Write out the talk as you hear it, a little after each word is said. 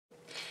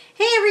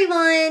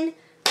everyone!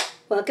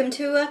 Welcome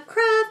to a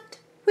craft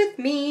with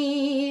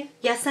me.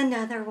 Yes,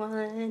 another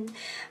one.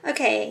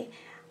 Okay,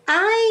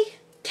 I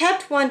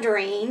kept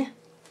wondering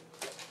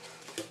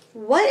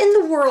what in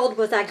the world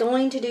was I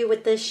going to do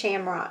with this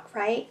shamrock,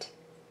 right?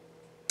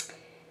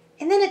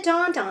 And then it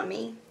dawned on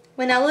me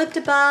when I looked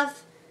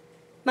above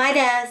my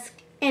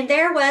desk and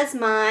there was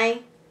my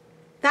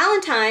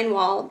Valentine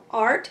wall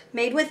art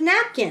made with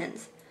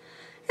napkins.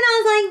 And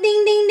I was like,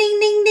 ding, ding, ding,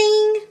 ding,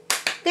 ding.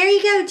 There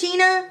you go,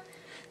 Gina.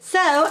 So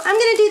I'm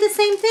going to do the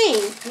same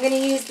thing. I'm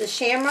going to use the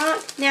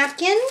Shamrock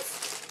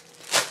napkins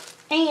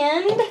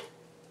and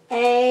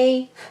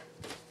a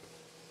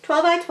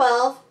 12 by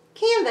 12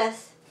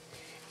 canvas.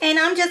 And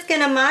I'm just going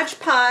to Mod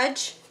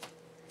Podge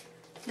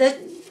the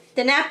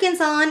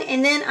napkins on,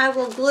 and then I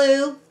will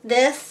glue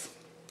this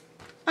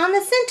on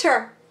the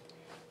center.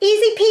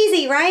 Easy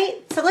peasy,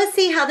 right? So let's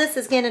see how this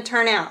is going to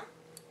turn out.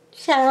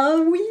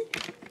 Shall we?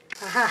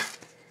 Aha.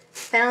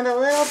 Found a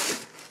little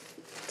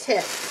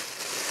tip.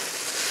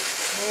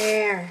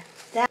 There.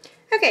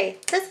 Okay,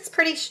 this is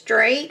pretty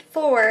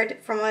straightforward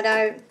from what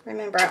I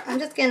remember. I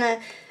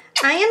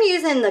am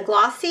using the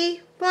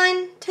glossy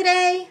one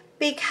today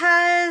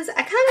because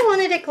I kind of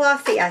wanted it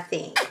glossy, I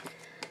think.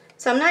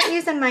 So I'm not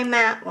using my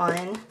matte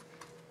one.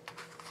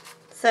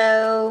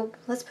 So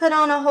let's put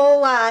on a whole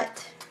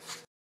lot.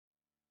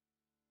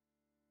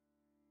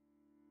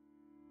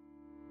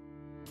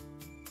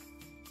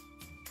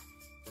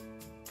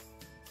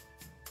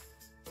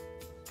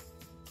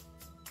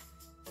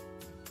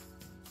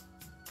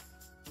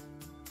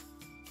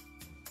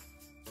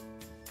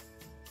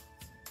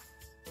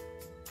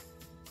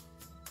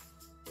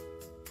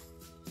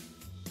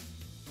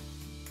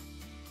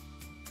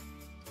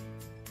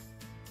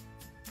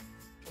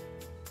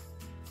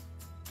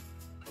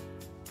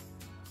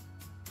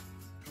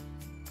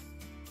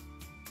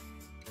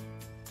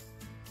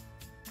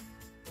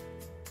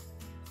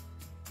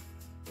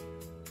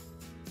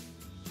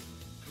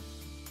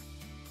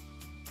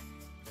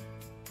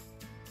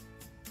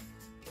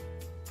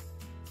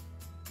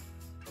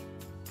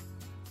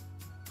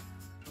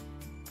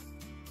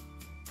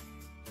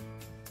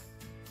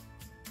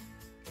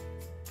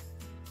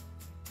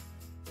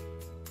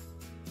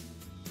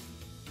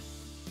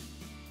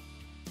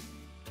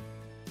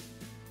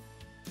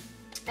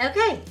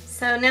 Okay,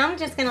 so now I'm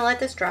just going to let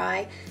this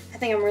dry. I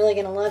think I'm really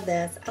going to love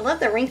this. I love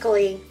the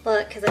wrinkly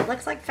look because it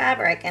looks like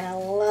fabric, and I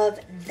love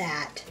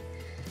that.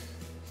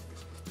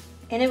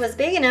 And it was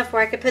big enough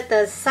where I could put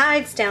the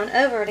sides down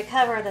over to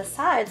cover the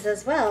sides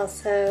as well,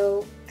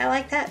 so I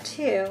like that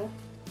too.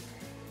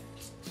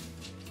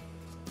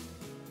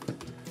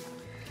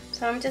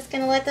 So I'm just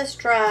going to let this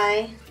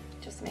dry.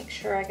 Just make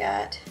sure I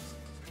got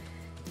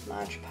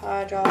Mod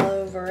Podge all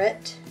over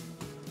it.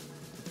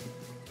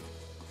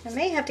 I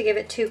may have to give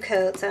it 2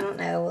 coats. I don't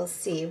know. We'll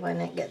see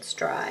when it gets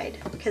dried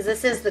because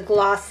this is the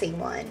glossy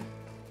one.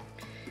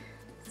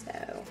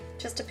 So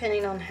just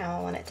depending on how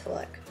I want it to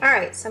look. All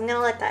right, so I'm going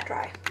to let that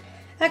dry.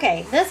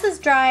 Okay, this is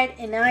dried,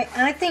 and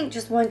I think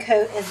just 1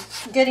 coat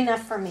is good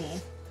enough for me.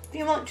 If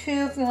you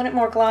want it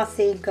more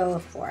glossy, go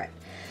for it.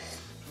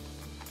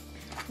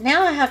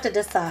 Now I have to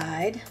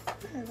decide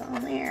what is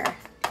on there.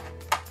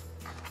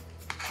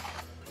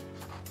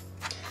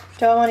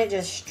 Do I want it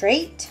just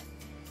straight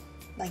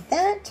like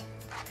that?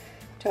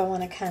 Do I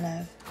want to kind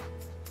of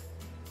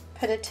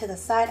put it to the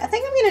side? I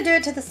think I'm going to do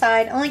it to the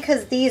side only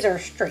because these are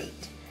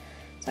straight.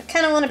 So I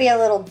kind of want to be a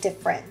little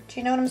different. Do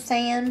you know what I'm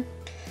saying?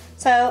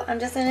 So I'm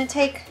just going to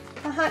take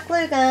a hot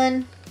glue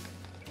gun.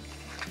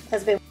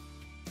 Well,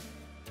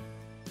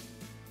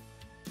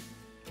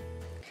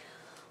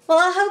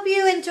 I hope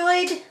you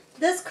enjoyed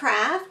this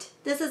craft.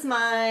 This is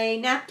my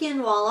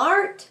napkin wall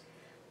art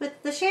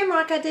with the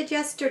shamrock I did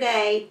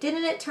yesterday.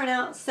 Didn't it turn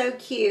out so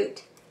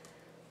cute?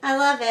 I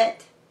love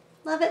it.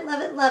 Love it,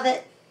 love it, love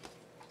it.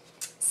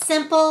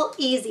 Simple,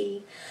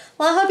 easy.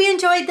 Well, I hope you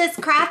enjoyed this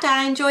craft.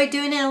 I enjoyed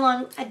doing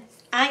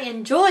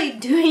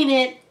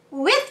it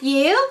with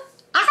you.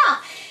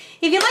 Ah!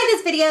 If you like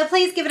this video,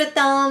 please give it a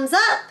thumbs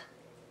up.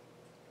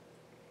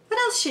 What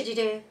else should you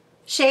do?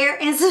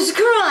 Share and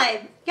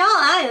subscribe. Y'all,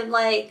 I am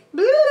like,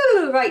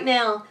 blue right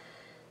now.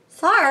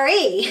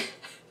 Sorry.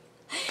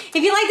 If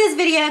you like this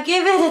video,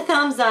 give it a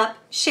thumbs up,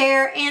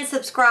 share, and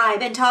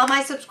subscribe. And to all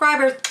my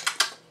subscribers,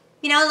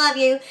 you know I love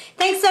you.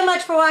 Thanks so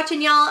much for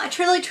watching, y'all. I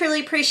truly,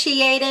 truly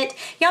appreciate it.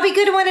 Y'all be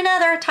good to one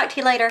another. Talk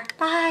to you later.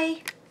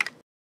 Bye.